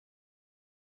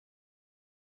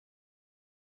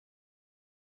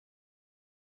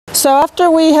So after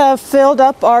we have filled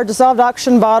up our dissolved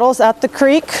oxygen bottles at the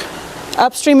creek,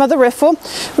 upstream of the riffle,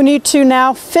 we need to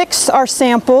now fix our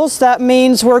samples. That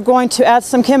means we're going to add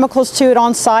some chemicals to it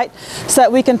on site so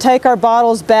that we can take our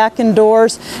bottles back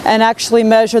indoors and actually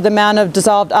measure the amount of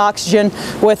dissolved oxygen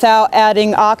without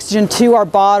adding oxygen to our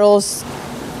bottles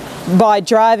by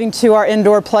driving to our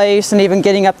indoor place and even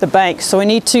getting up the bank. So we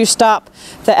need to stop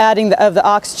the adding of the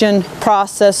oxygen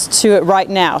process to it right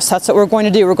now. So that's what we're going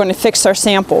to do. We're going to fix our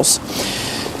samples.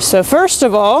 So first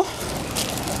of all,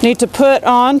 need to put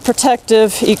on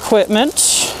protective equipment.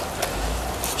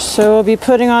 So we'll be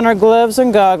putting on our gloves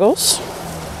and goggles.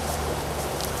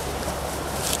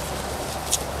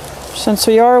 Since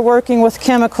we are working with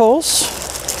chemicals.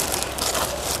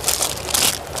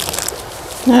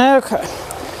 Okay.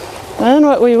 Then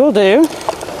what we will do,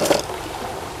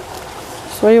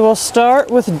 so we will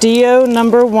start with DO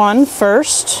number 1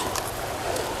 first.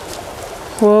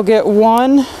 We'll get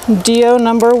one DO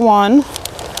number 1.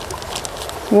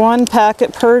 1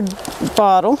 packet per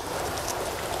bottle.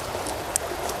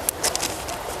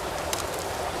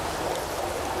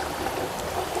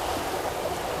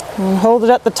 And hold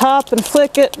it at the top and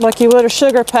flick it like you would a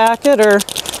sugar packet or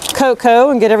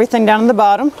cocoa and get everything down to the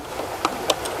bottom.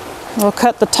 We'll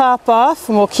cut the top off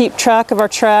and we'll keep track of our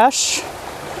trash.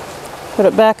 Put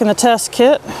it back in the test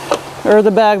kit or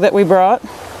the bag that we brought.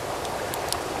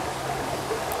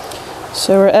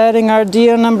 So we're adding our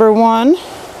DO number 1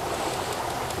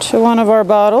 to one of our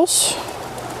bottles.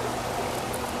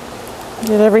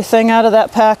 Get everything out of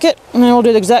that packet, and then we'll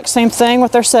do the exact same thing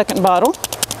with our second bottle.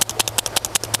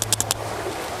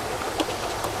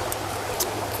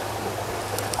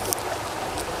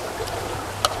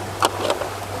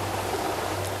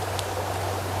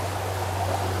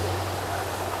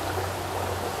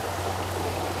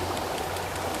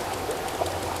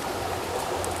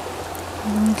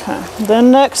 Okay,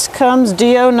 then next comes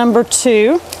DO number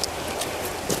 2.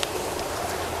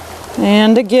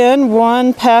 And again,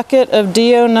 1 packet of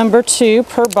DO number 2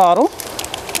 per bottle.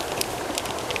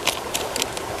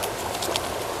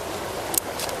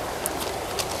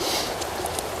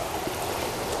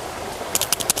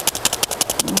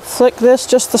 Flick this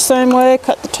just the same way,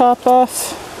 cut the top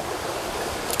off.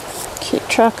 Keep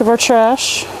track of our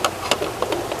trash.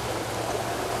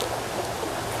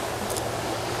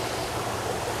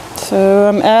 So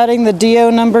I'm adding the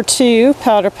DO number 2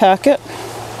 powder packet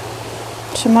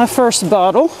to my first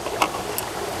bottle,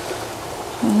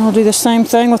 and I'll do the same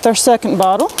thing with our second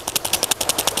bottle.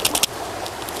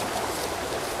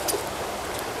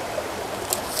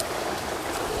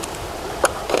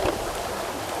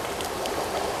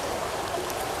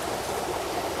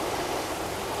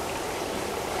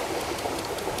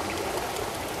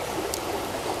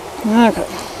 Okay,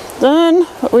 then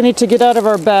what we need to get out of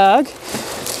our bag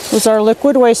is our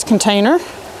liquid waste container.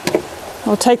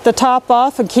 We'll take the top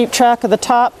off and keep track of the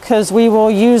top because we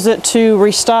will use it to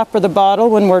restopper the bottle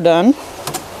when we're done.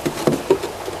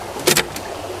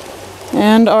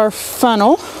 And our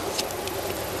funnel.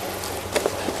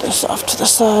 Put this off to the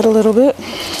side a little bit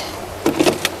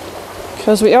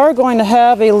because we are going to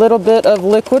have a little bit of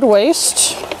liquid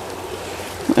waste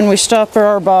when we stopper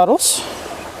our bottles.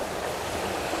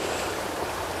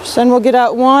 So then we'll get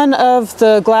out one of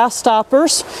the glass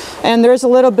stoppers, and there's a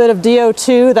little bit of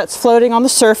DO2 that's floating on the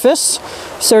surface.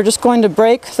 So we're just going to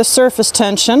break the surface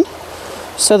tension.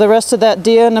 So the rest of that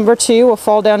DO number 2 will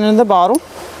fall down into the bottle.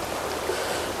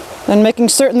 Then making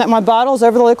certain that my bottle is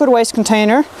over the liquid waste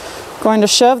container, going to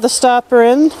shove the stopper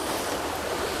in,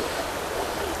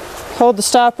 hold the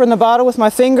stopper in the bottle with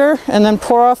my finger, and then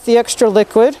pour off the extra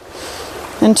liquid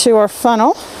into our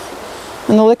funnel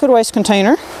in the liquid waste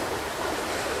container.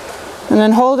 And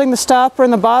then holding the stopper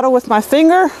in the bottle with my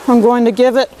finger, I'm going to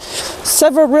give it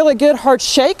several really good hard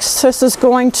shakes. This is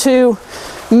going to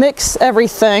mix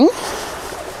everything.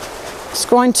 It's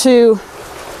going to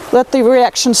let the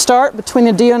reaction start between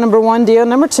the DO number 1, DO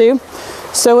number 2.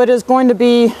 So it is going to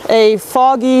be a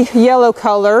foggy yellow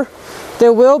color.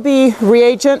 There will be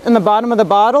reagent in the bottom of the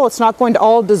bottle. It's not going to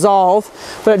all dissolve,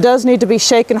 but it does need to be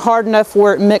shaken hard enough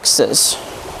where it mixes.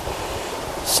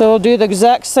 So we'll do the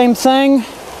exact same thing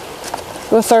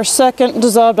with our second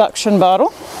dissolved oxygen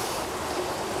bottle.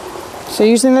 So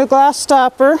using the glass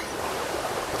stopper,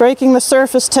 breaking the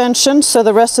surface tension so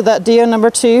the rest of that DO number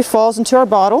 2 falls into our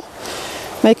bottle,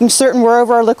 making certain we're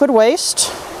over our liquid waste.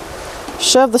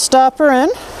 Shove the stopper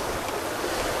in,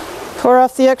 pour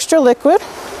off the extra liquid,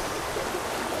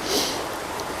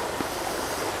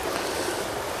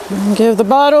 and give the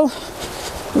bottle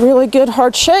a really good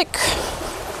hard shake.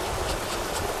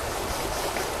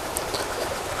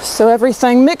 So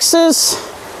everything mixes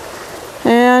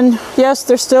And yes,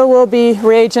 there still will be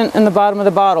reagent in the bottom of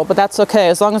the bottle, but that's okay.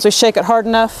 As long as we shake it hard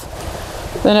enough,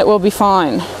 then it will be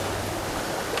fine.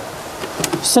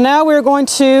 So now we're going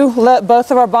to let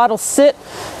both of our bottles sit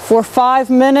for 5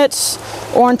 minutes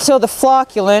or until the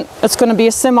flocculant, it's going to be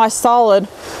a semi-solid,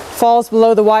 falls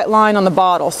below the white line on the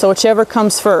bottle. So whichever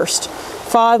comes first.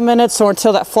 5 minutes or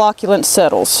until that flocculant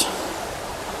settles.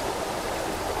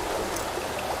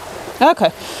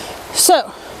 Okay,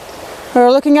 so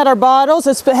we're looking at our bottles.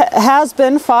 It has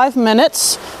been 5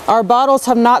 minutes. Our bottles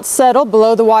have not settled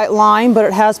below the white line, but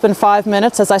it has been 5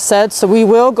 minutes, as I said. So we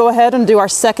will go ahead and do our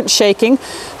second shaking.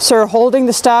 So we're holding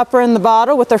the stopper in the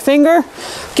bottle with our finger.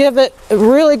 Give it a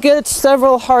really good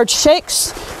several hard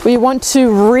shakes. We want to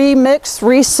remix,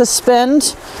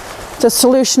 resuspend the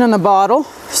solution in the bottle.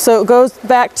 So it goes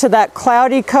back to that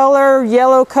cloudy color,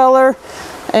 yellow color,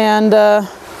 and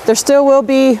there still will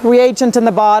be reagent in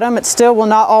the bottom. It still will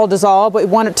not all dissolve, but we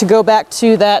want it to go back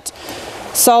to that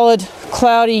solid,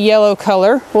 cloudy yellow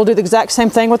color. We'll do the exact same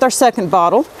thing with our second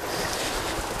bottle.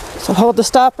 So hold the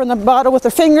stopper in the bottle with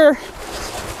our finger,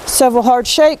 several hard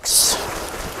shakes.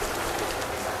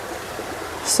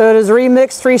 So it is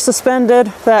remixed,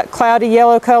 resuspended, that cloudy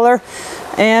yellow color.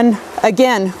 And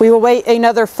again, we will wait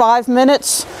another 5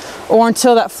 minutes or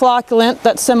until that flocculant,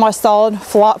 that semi-solid,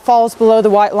 falls below the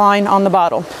white line on the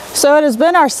bottle. So it has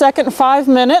been our second 5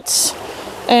 minutes,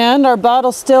 and our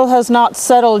bottle still has not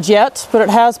settled yet, but it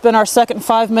has been our second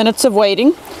 5 minutes of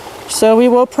waiting. So we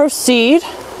will proceed.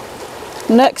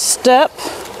 Next step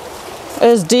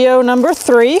is DO number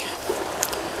 3,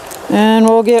 and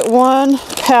we'll get 1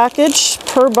 package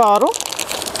per bottle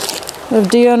of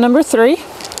DO number 3.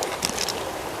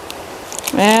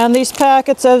 And these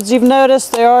packets, as you've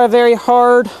noticed, they are a very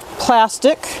hard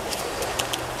plastic,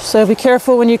 so be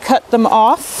careful when you cut them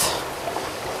off.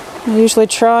 I usually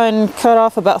try and cut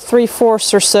off about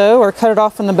 3/4 or so, or cut it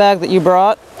off in the bag that you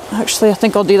brought. Actually, I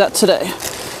think I'll do that today.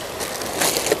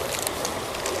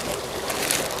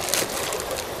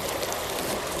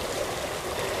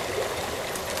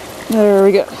 There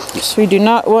we go. So we do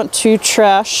not want to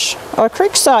trash our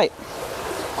creek site.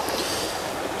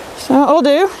 So what we'll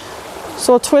do,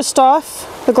 so we'll twist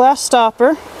off the glass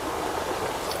stopper,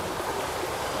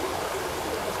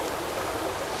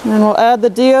 and we'll add the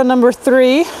DO number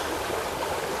 3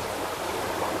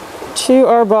 to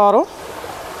our bottle.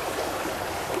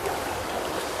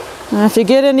 And if you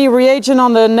get any reagent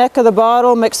on the neck of the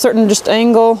bottle, make certain just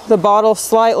angle the bottle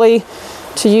slightly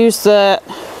to use the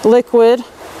liquid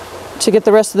to get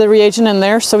the rest of the reagent in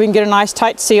there so we can get a nice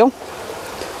tight seal.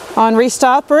 On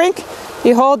restoppering,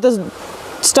 you hold the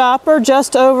stopper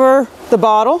just over the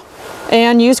bottle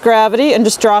and use gravity and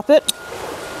just drop it,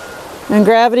 and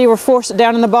gravity will force it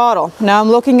down in the bottle. Now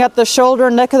I'm looking at the shoulder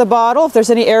and neck of the bottle. If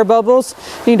there's any air bubbles,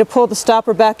 you need to pull the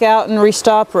stopper back out and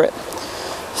restopper it.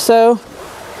 So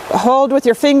hold with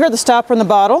your finger the stopper in the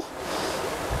bottle,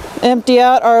 empty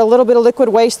out our little bit of liquid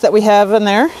waste that we have in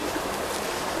there,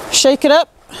 shake it up,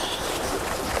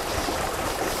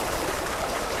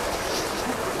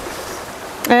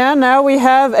 and now we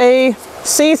have a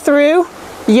see-through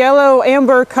yellow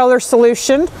amber color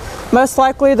solution. Most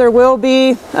likely there will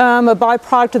be a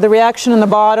byproduct of the reaction in the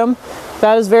bottom.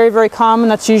 That is very, very common.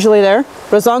 That's usually there.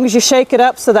 But as long as you shake it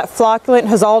up so that flocculant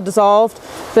has all dissolved,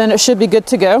 then it should be good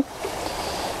to go.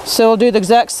 So we'll do the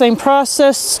exact same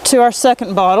process to our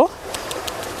second bottle.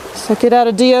 So get out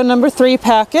a DO number 3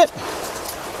 packet.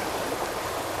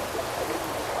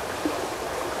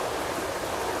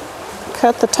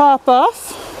 Cut the top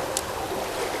off.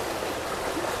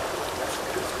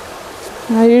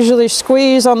 I usually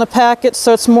squeeze on the packet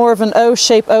so it's more of an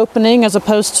O-shaped opening as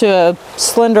opposed to a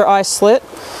slender eye slit.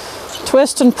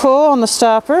 Twist and pull on the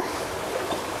stopper.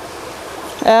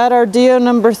 Add our DO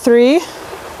number 3.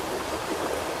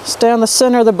 Stay on the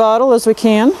center of the bottle as we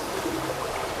can.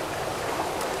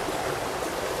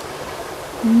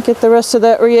 And get the rest of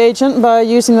that reagent by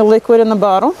using the liquid in the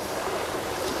bottle.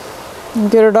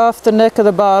 And get it off the neck of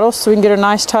the bottle so we can get a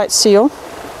nice tight seal.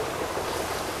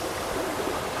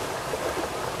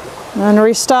 And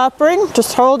restoppering,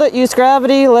 just hold it, use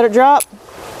gravity, let it drop,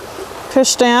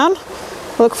 push down,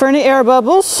 look for any air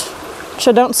bubbles, which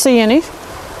I don't see any.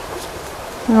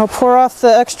 And I'll pour off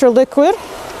the extra liquid.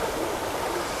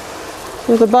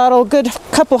 Give the bottle a good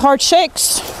couple hard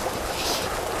shakes.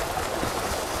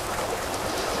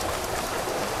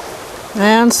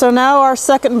 And so now our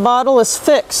second bottle is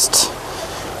fixed.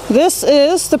 This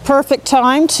is the perfect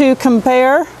time to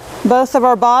compare both of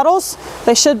our bottles.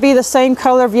 They should be the same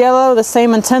color of yellow, the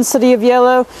same intensity of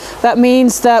yellow. That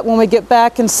means that when we get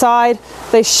back inside,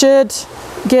 they should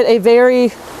get a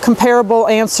very comparable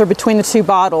answer between the two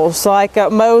bottles, like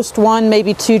at most 1,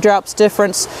 maybe 2 drops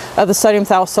difference of the sodium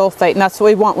thiosulfate, and that's what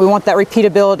we want. We want that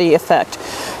repeatability effect.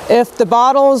 If the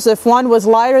bottles, if one was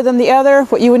lighter than the other,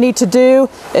 what you would need to do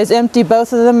is empty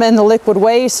both of them in the liquid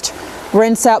waste,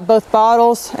 rinse out both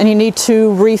bottles, and you need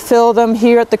to refill them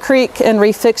here at the creek and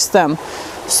refix them.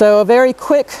 So a very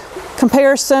quick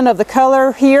comparison of the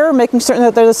color here, making certain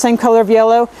that they're the same color of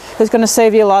yellow, is going to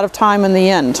save you a lot of time in the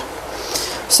end.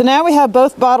 So now we have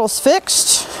both bottles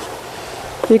fixed.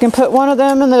 You can put one of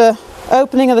them in the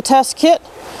opening of the test kit,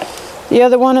 the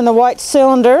other one in the white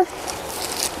cylinder,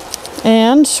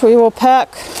 and we will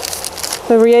pack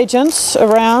the reagents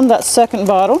around that second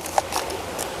bottle.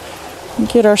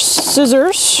 Get our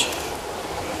scissors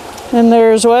in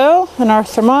there as well, and our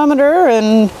thermometer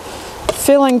and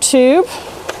filling tube.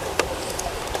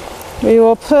 We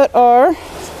will put our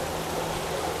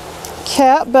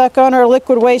cap back on our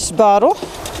liquid waste bottle.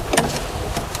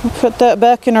 We'll put that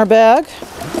back in our bag.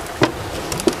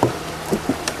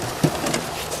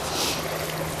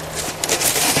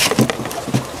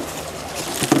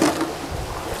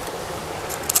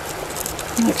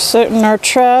 Like so, and our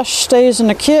trash stays in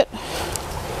the kit.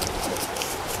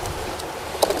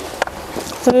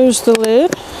 Close the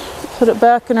lid, put it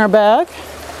back in our bag.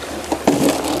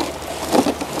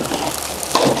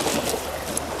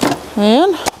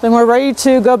 And then we're ready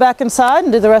to go back inside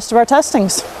and do the rest of our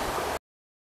testings.